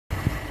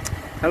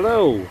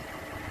Hello,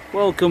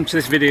 welcome to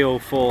this video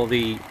for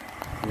the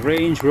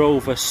Range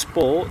Rover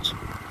Sport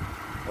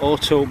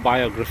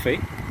Autobiography.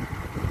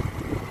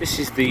 This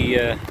is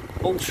the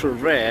ultra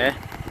rare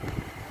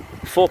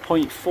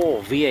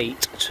 4.4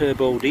 V8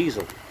 turbo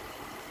diesel.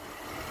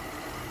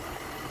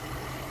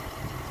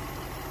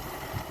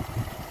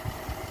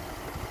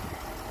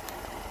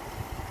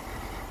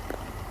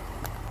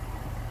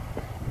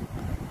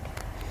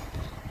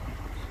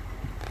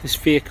 This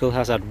vehicle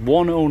has had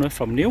one owner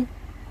from new.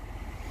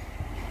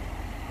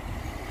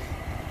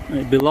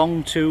 It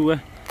belonged to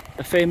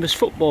a famous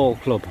football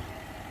club,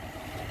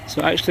 so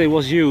it actually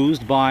was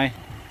used by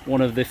one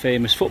of the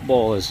famous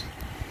footballers.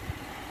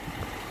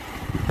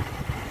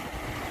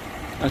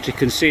 As you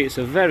can see, it's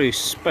a very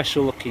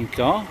special looking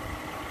car.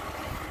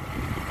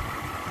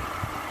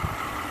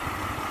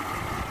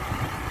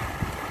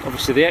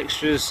 Obviously the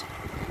extras,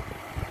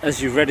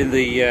 as you've read in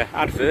the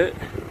advert,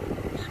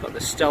 it's got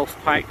the stealth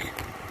pack,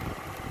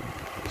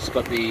 it's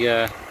got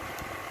the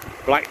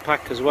black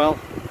pack as well.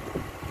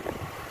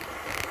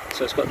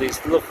 So it's got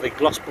these lovely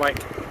gloss black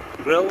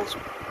grills.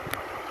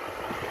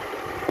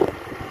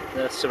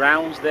 The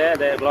surrounds there,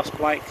 they're gloss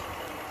black.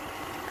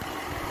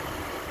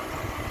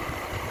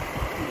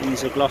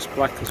 These are gloss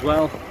black as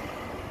well.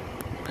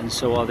 And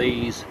so are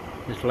these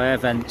little air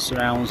vent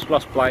surrounds,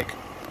 gloss black,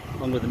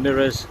 along with the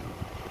mirrors,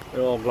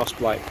 they're all gloss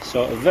black.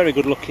 So a very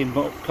good looking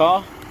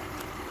car.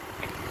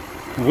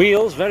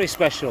 Wheels, very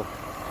special.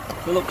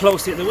 If we look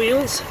closely at the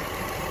wheels,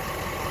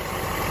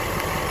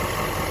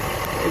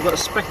 they've got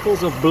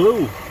speckles of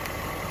blue.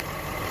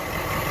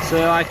 So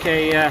like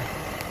a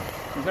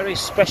very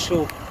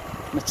special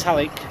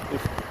metallic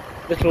with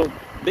little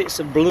bits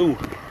of blue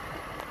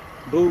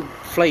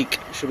flake,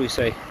 should we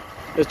say.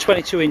 They're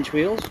 22-inch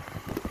wheels.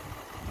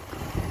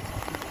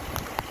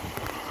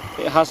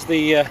 It has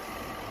the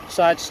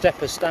side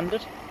step as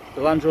standard,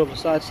 the Land Rover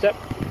side step.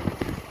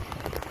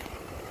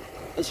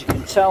 As you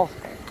can tell,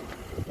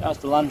 it has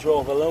the Land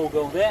Rover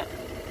logo there,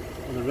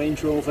 and the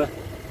Range Rover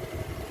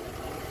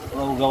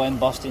logo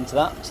embossed into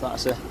that, so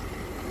that's a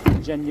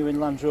genuine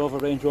Land Rover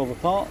Range Rover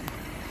part.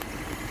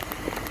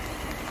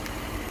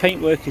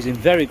 Paintwork is in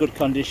very good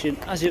condition,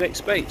 as you'd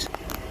expect.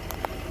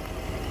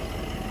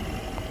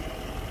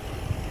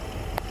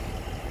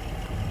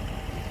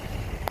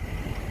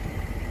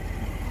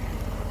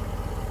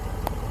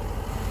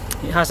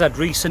 It has had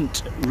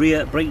recent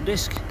rear brake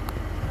disc,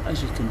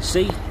 as you can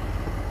see.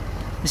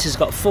 This has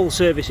got full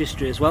service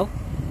history as well.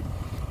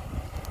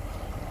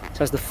 It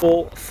has the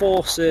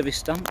four service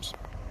stamps.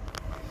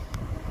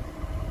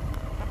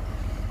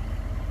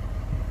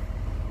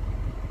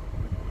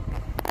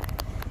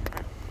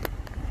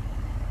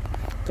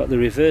 Got the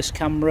reverse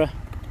camera,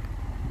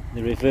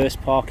 the reverse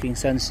parking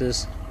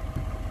sensors,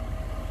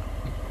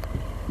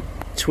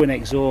 twin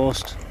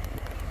exhaust,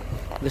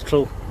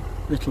 little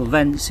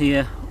vents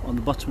here on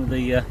the bottom of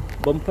the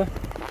bumper,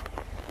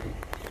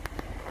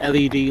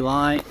 LED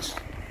lights.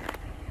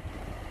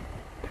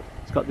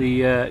 It's got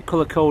the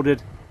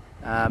colour-coded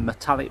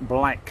metallic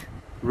black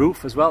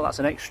roof as well, that's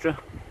an extra.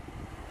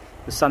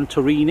 The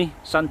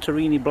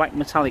Santorini black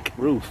metallic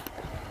roof,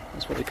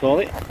 that's what they call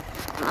it.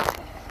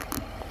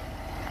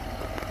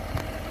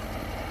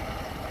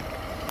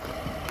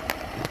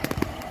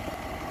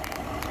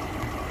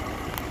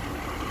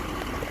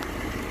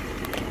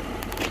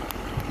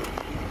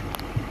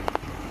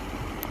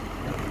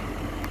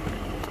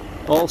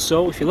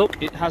 Also, if you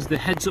look, it has the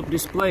heads-up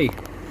display.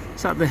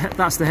 So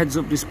that's the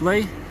heads-up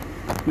display,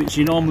 which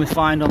you normally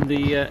find on the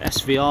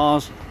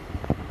SVRs.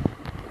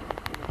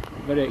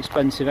 Very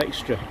expensive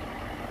extra.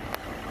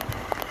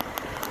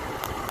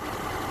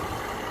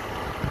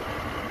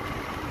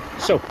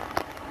 So,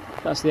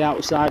 that's the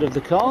outside of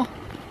the car.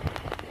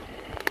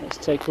 Let's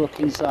take a look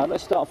inside.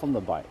 Let's start from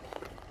the back.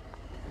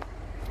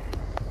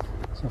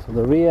 So for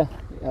the rear,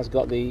 it has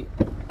got the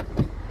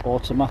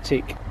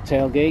automatic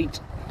tailgate.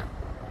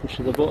 Push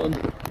of the button.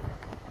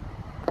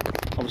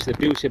 Obviously the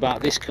beauty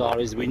about this car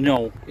is we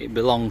know it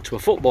belonged to a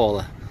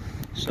footballer,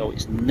 so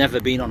it's never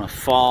been on a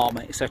farm,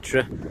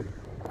 etc.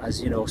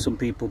 As you know, some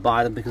people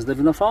buy them because they live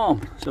on a farm,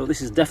 so this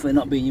is definitely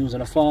not being used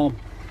on a farm.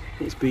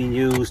 It's being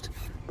used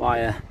by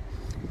a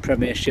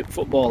Premiership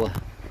footballer.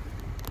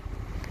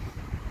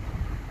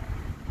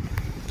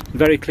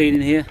 Very clean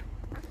in here,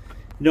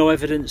 no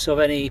evidence of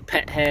any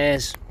pet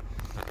hairs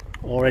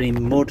or any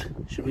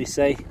mud, should we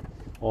say,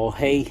 or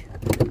hay.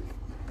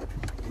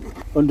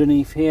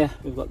 Underneath here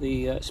we've got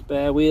the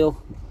spare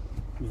wheel,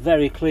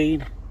 very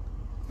clean.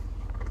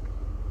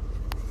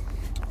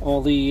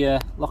 All the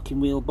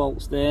locking wheel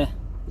bolts there,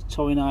 the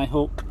towing eye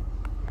hook,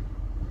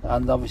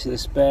 and obviously the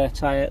spare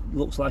tyre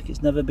looks like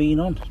it's never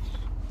been on.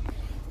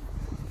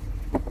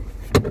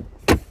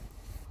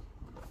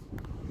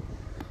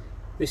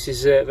 This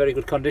is very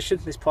good condition,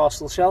 this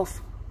parcel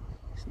shelf.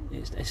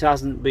 It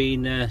hasn't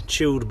been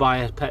chewed by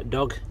a pet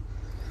dog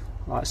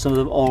like some of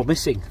them are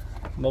missing.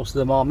 Most of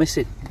them are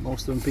missing.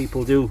 Most of them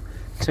people do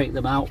take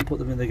them out, put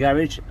them in the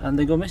garage, and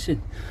they go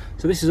missing.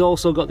 So this has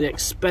also got the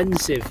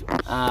expensive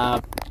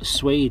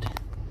suede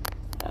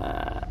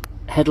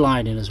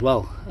headlining as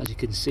well, as you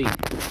can see.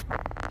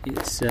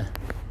 it's the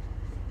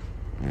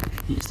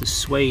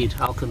suede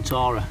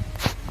Alcantara.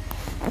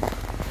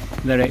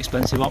 Very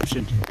expensive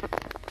option.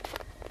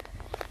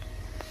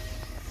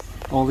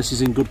 All this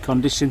is in good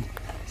condition.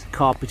 It's a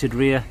carpeted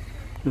rear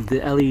with the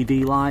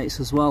LED lights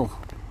as well.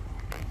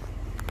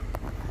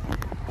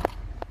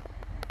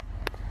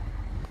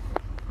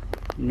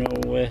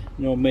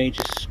 No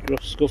major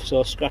scuffs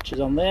or scratches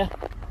on there.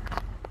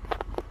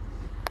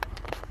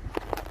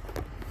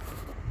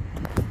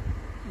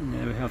 And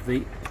there we have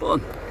the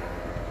button.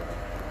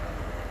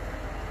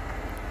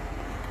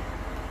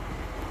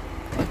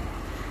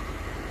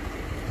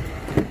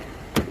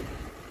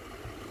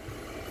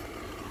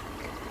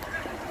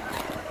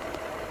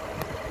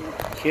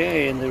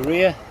 Okay, in the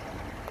rear,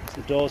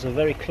 the doors are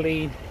very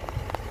clean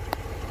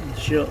and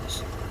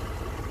shuts.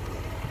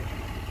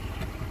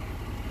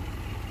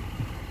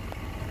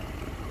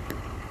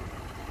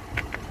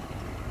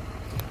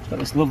 It's got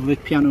this lovely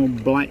piano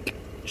black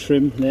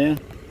trim there,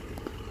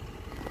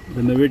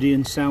 the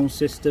Meridian sound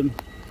system.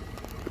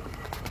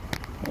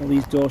 All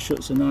these door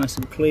shuts are nice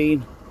and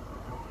clean.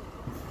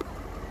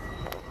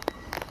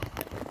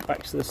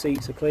 Backs of the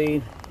seats are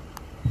clean.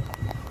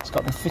 It's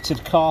got the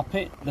fitted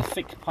carpet, the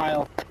thick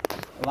pile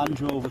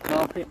Land Rover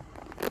carpet.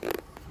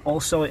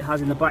 Also it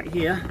has in the back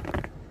here,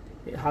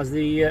 it has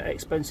the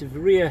expensive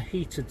rear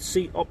heated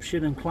seat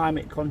option and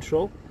climate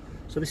control.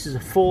 So this is a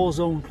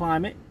 4-zone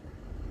climate,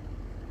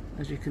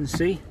 as you can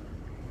see.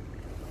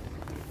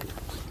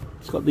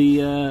 It's got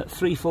the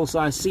 3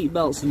 full-size seat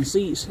belts and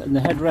seats and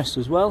the headrest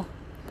as well.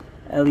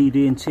 LED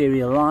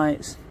interior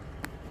lights,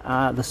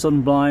 the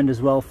sun blind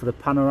as well for the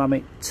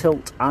panoramic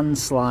tilt and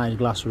slide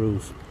glass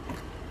roof.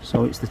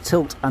 So it's the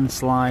tilt and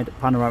slide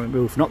panoramic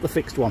roof, not the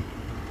fixed one.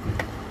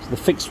 So the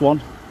fixed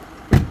one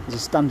is a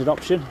standard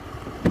option.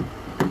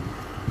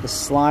 The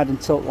slide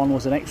and tilt one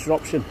was an extra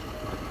option.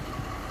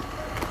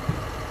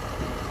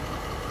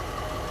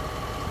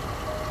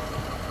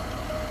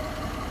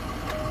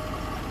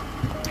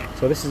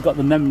 So this has got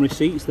the memory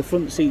seats. The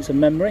front seats are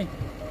memory,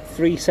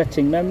 3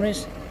 setting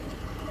memories.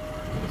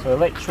 So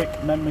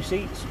electric memory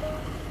seats,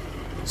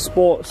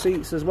 sport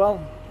seats as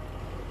well.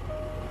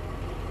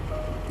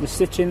 The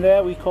stitching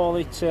there, we call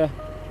it a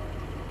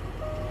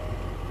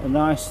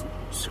nice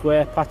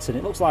square pattern.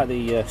 It looks like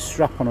the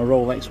strap on a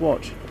Rolex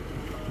watch.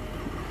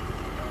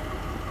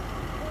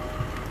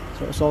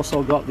 So it's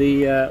also got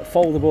the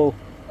foldable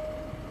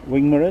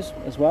wing mirrors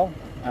as well,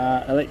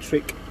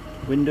 electric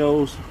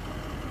windows,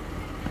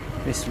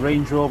 this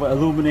Range Rover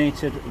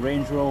illuminated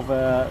Range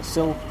Rover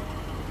sill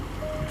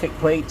kick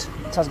plate.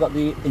 It has got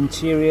the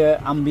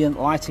interior ambient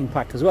lighting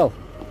pack as well.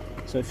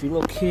 So if you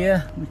look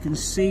here, we can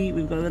see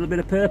we've got a little bit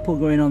of purple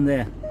going on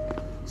there.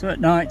 So at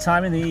night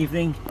time, in the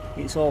evening,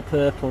 it's all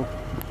purple.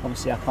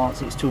 Obviously I can't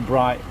see, it's too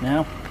bright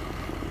now.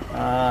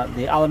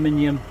 The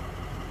aluminium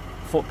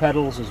foot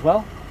pedals as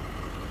well.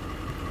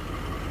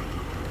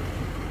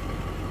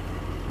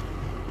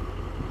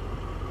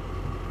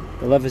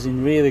 The leather's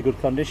in really good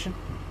condition.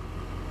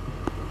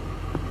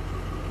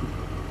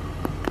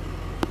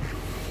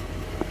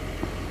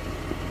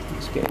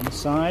 Let's get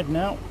inside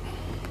now.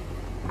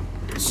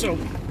 So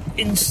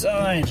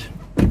inside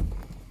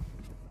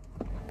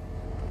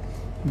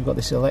we've got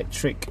this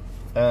electric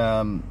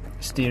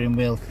steering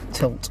wheel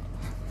tilt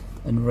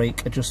and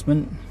rake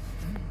adjustment.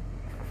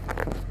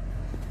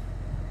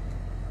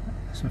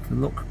 So if we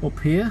look up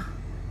here,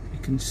 you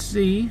can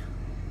see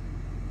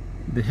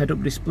the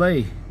head-up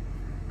display.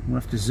 I'm gonna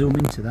have to zoom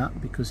into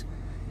that because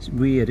it's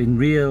weird. In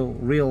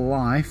real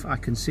life I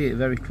can see it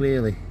very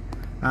clearly.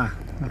 I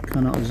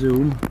cannot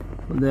zoom,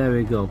 but there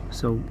we go.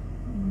 So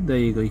there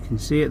you go, you can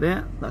see it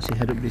there. That's your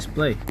head-up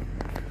display.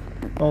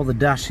 All the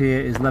dash here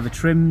is leather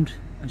trimmed,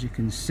 as you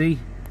can see.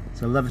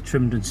 It's a leather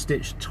trimmed and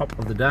stitched top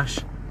of the dash.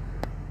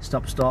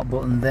 Stop start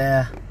button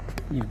there.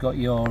 You've got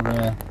your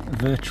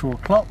virtual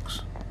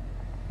clocks.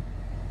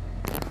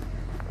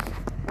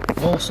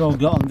 Also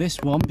got on this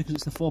one, because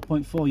it's the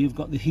 4.4, you've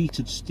got the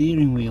heated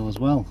steering wheel as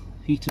well.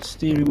 Heated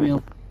steering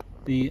wheel,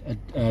 the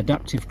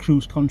adaptive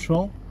cruise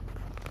control,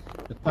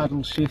 the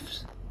paddle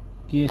shifts,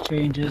 gear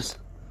changes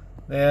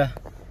there,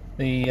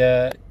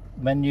 the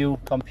menu,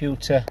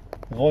 computer,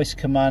 voice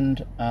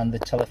command, and the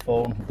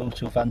telephone,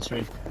 Bluetooth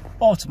answering,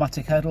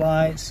 automatic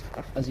headlights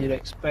as you'd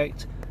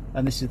expect,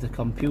 and this is the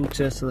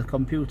computer. So the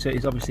computer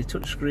is obviously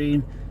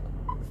touchscreen.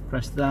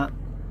 Press that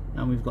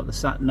and we've got the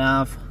sat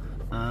nav.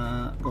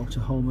 Go to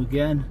home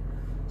again.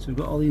 So we've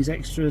got all these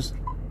extras.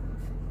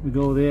 We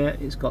go there,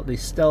 it's got the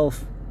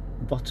stealth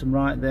bottom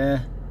right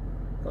there,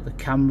 got the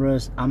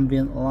cameras,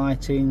 ambient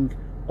lighting,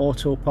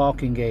 auto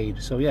parking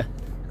aid. So yeah,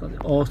 got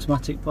the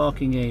automatic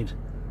parking aid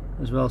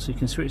as well, so you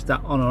can switch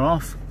that on or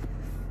off.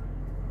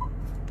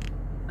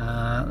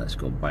 Let's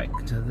go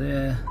back to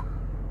there.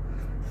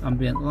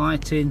 Ambient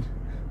lighting,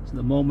 so at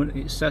the moment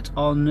it's set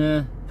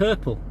on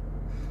purple,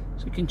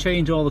 so you can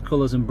change all the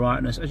colours and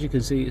brightness. As you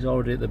can see, it's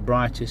already at the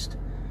brightest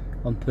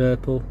on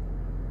purple,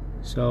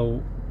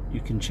 so you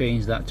can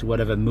change that to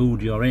whatever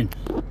mood you're in.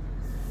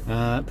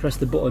 Press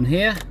the button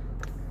here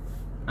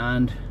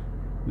and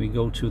we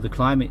go to the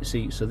climate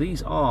seat. So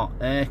these are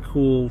air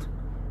cooled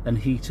and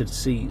heated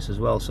seats as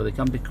well, so they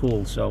can be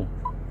cooled. So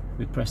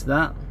we press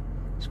that,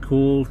 it's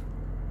cooled,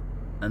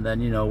 and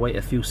then, you know, wait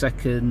a few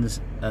seconds,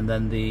 and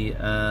then the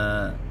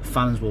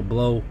fans will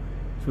blow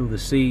through the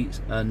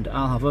seats, and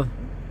I'll have a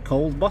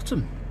cold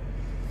bottom.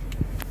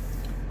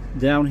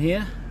 Down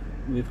here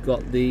we've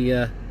got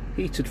the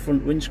heated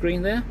front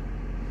windscreen there,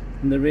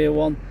 and the rear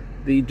one,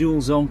 the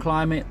dual zone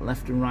climate,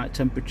 left and right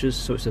temperatures,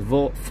 so it's a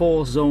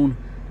 4-zone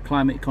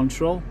climate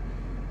control.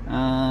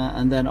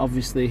 And then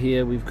obviously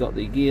here we've got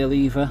the gear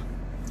lever,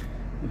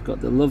 we've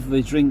got the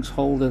lovely drinks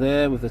holder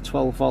there with the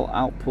 12-volt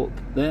output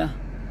there,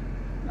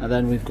 and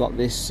then we've got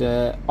this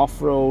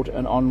off-road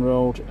and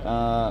on-road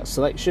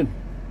selection.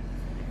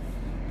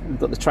 We've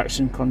got the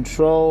traction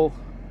control,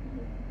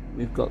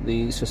 we've got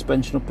the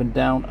suspension up and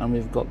down, and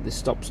we've got the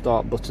stop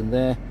start button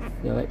there,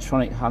 the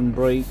electronic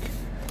handbrake.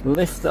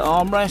 Lift the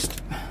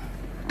armrest,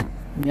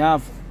 we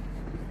have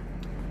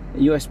a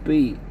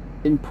USB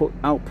input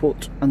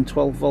output and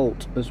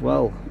 12-volt as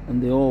well,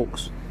 and the aux,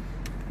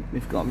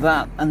 we've got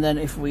that. And then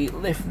if we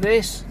lift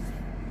this,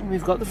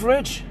 we've got the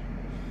fridge,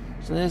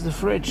 so there's the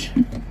fridge.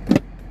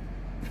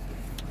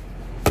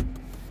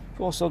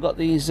 We've also got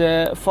these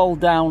fold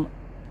down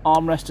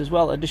armrest as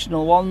well,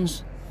 additional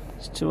ones,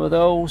 there's 2 of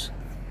those.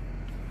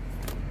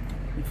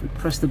 If we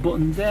press the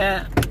button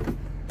there,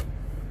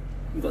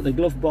 we've got the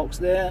glove box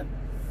there,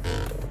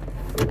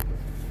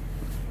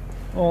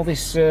 all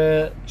this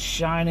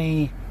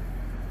shiny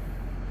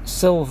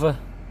silver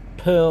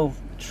pearl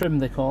trim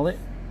they call it,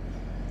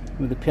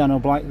 with the piano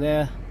black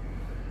there.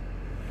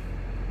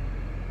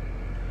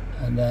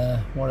 And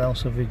what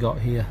else have we got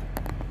here?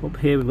 Up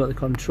here we've got the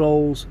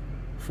controls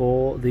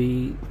for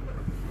the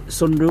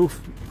sunroof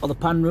or the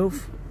pan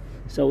roof.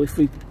 So if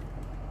we,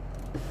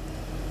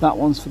 that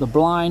one's for the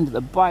blind at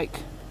the back,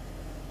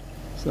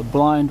 so the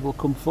blind will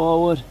come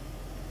forward.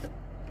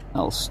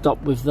 I'll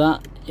stop with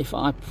that. If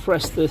I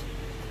press the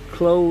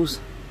close,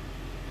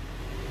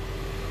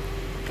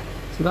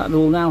 so that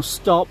will now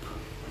stop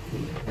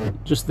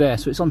just there,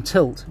 so it's on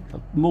tilt. If I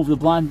move the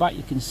blind back,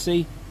 you can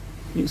see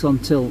it's on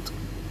tilt.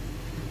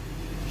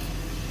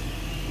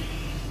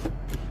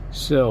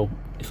 So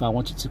if I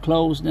want it to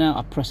close now,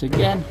 I press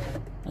again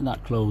and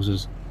that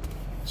closes.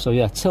 So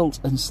yeah, tilt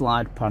and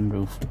slide pan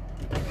roof.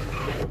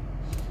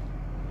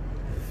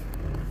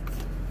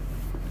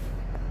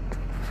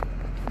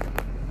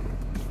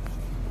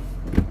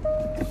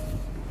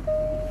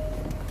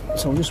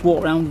 So I'll just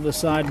walk around to the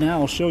side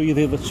now, I'll show you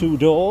the other 2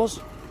 doors,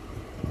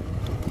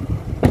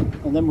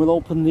 and then we'll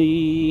open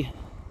the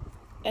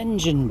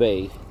engine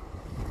bay.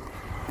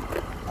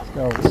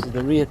 So this is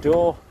the rear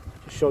door,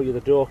 to show you the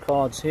door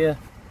cards here.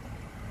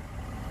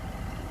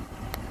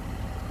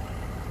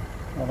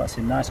 Well, that's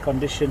in nice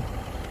condition,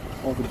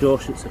 all the door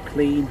shuts are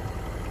clean.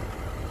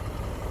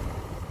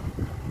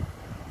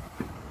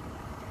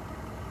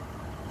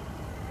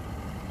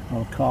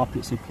 All the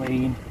carpets are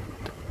clean.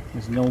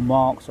 There's no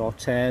marks or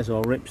tears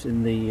or rips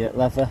in the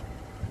leather.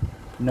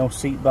 No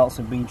seat belts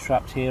have been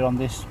trapped here on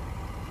this.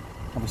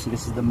 Obviously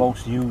this is the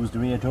most used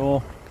rear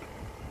door.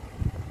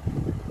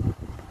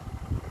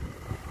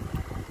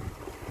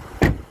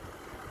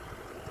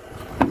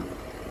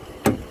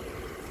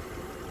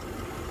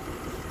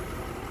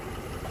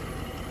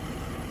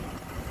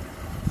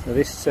 So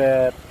this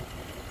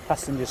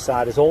passenger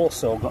side has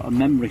also got a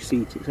memory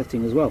seat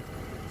setting as well.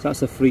 So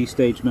that's a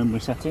 3-stage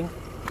memory setting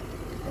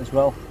as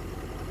well.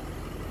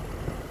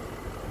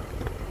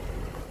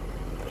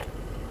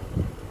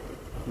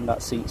 And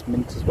that seat's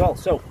mint as well.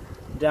 So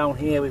down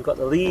here we've got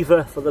the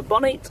lever for the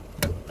bonnet,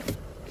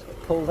 so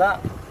pull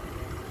that,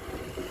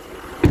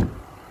 you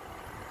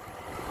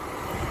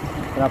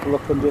can have a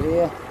look under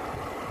here,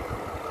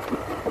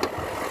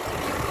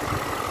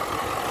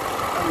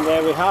 and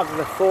there we have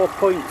the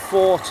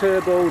 4.4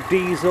 turbo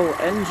diesel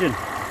engine.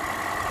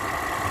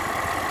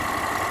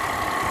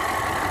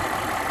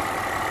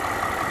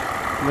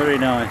 Very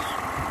nice,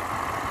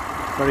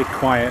 very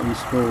quiet and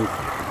smooth.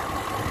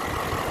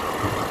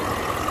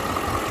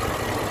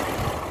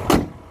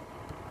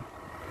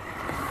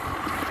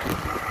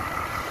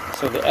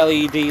 So the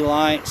LED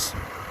lights,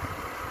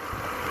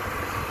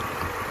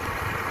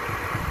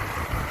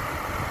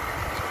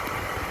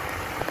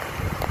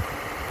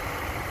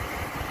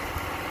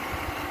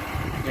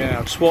 yeah,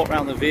 I'll just walk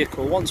around the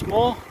vehicle once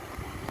more.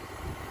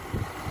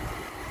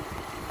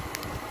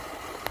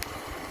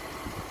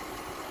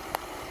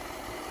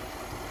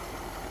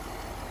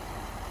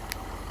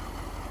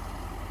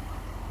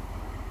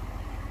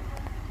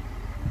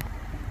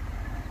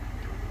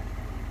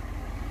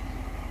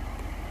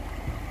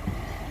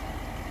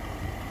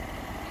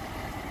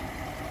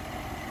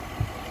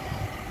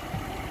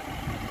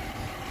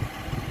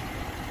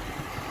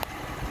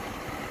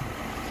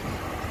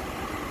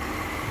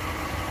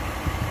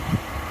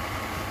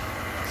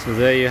 So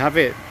there you have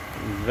it,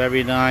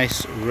 very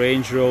nice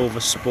Range Rover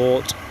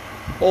Sport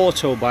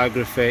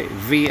Autobiography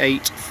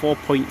V8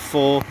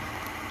 4.4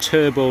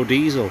 turbo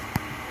diesel.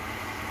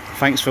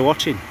 Thanks for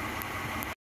watching.